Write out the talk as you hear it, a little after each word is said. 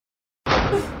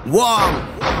Warm.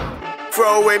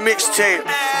 Throwaway mixtape.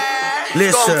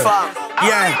 Listen.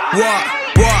 Yeah, what?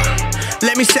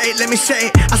 Let me say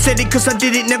it. I said it cause I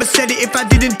did it, never said it if I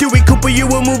didn't do it. Couple you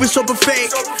were moving super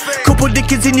fake. Couple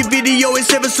dickens in your video,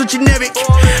 it's ever so generic.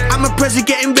 I'm a present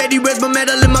getting ready, where's my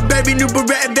medal and my berry? New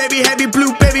Beretta, very heavy,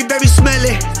 blueberry, very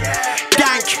smelly.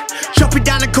 Dank, chop it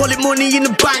down and call it money in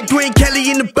the bank. Dwayne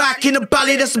Kelly in the back, in the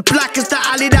valley, that's the black as the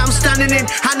alley that I'm standing in.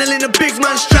 Handling a big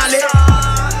man's trolley.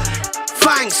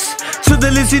 Thanks to the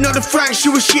Lizzie, not the Franks.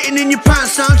 You were shitting in your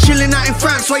pants, now I'm chilling out in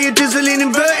France while you're dizzling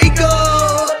in vertigo.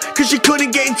 Cause you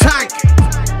couldn't get in tank.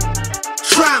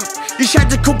 Tramp, you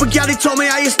shagged a couple gal, he told me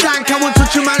how you stank. I won't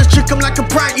touch a man and trick him like a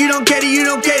prank. You don't get it, you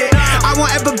don't get it. I won't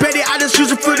ever bet it, I just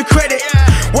use it for the credit.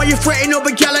 While you fretting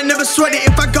over gal, I never sweat it.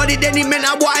 If I got it, then it meant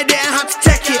I wanted it and had to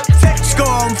take it.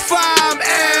 Scumfam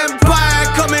Empire,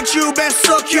 coming true, best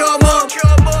suck your mum.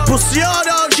 Pussy, you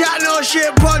don't chat no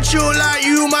shit, punch you like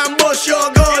you man, bust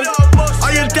your gun. Are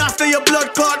you daft or your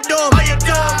blood clot dumb?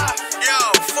 Yo,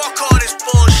 fuck all this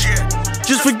bullshit.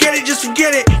 Just forget it, just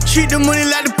forget it. Treat the money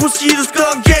like the pussy, you just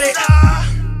don't get it.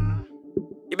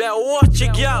 You better watch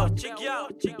it, gal.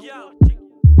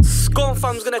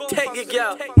 Scumfam's gonna take it,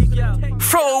 gal.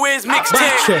 Throwaways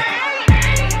mixtape.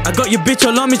 I got your bitch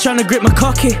all on me trying to grip my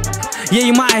cocky. Yeah,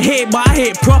 you might hate, but I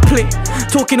hate properly.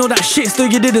 Talking all that shit, still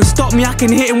you didn't stop me. I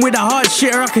can hit him with a hard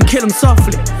shit or I can kill him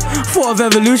softly. Thought of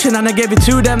evolution and I gave it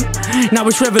to them. Now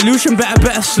it's revolution,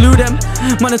 better slew them.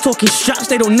 Man, they're talking straps,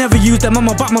 they don't never use them. I'm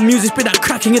about my music, spit that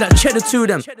crack and get that cheddar to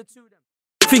them.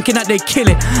 Thinking that they kill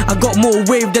it. I got more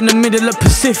wave than the middle of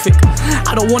Pacific.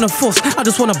 I don't wanna fuss, I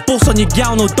just wanna bust on your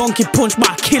gal. No donkey punch, but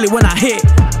I kill it when I hit.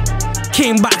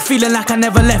 Came back feeling like I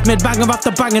never left. Made banger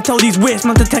after banger, tell these waste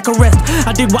man to take a rest.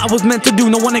 I did what I was meant to do,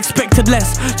 no one expected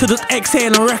less. To just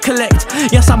exhale and recollect.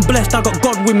 Yes, I'm blessed, I got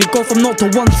God with me. Go from 0 to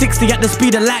 160 at the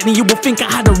speed of lightning. You would think I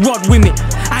had a rod with me.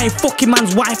 I ain't fucking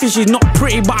man's wife and she's not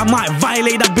pretty, but I might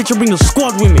violate that bitch and bring the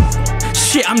squad with me.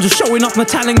 Shit, I'm just showing off my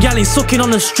talent. Gal ain't sucking on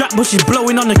the strap, but she's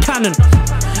blowing on the cannon.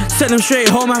 Send them straight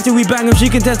home after we bang them. She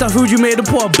can test that food you made and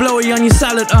put a blowy on your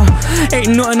salad.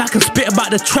 Ain't nothing I can spit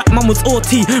about the trap. Man was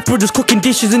OT, brothers cooking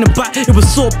dishes in the back. It was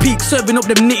so peak, serving up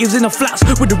them natives in the flats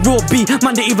with the raw beef.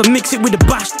 Man, they even mix it with the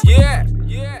bash. Yeah.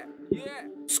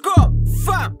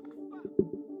 Scumfam.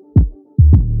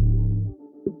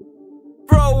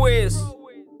 Throwaways.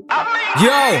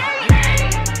 Yo,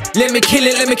 let me kill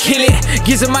it.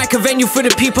 Gives a mic a venue for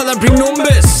the people that bring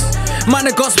numbers. Man,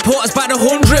 I got supporters by the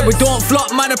 100. We don't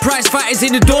flop, man, the prize fighters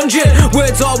in the dungeon.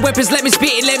 Words are weapons, let me spit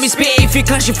it. If you're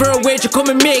clashing for a wager, come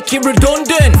and make it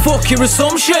redundant. Fuck your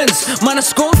assumptions, man, a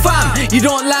Scumfam. You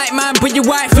don't like man, but your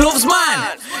wife loves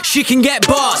man. She can get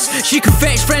boss, she can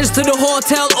fetch friends to the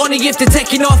hotel only if they're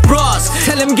taking off bras.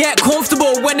 Tell them get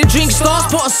comfortable when the drink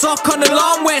starts. Put a sock on the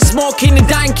lawn, we're smoking the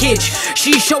dankage.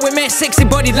 She showing me sexy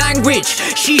body language.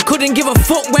 She couldn't give a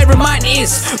fuck where her man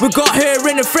is. We got her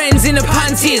and her friends in the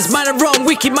panties. Man, I run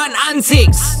wicked man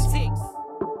antics.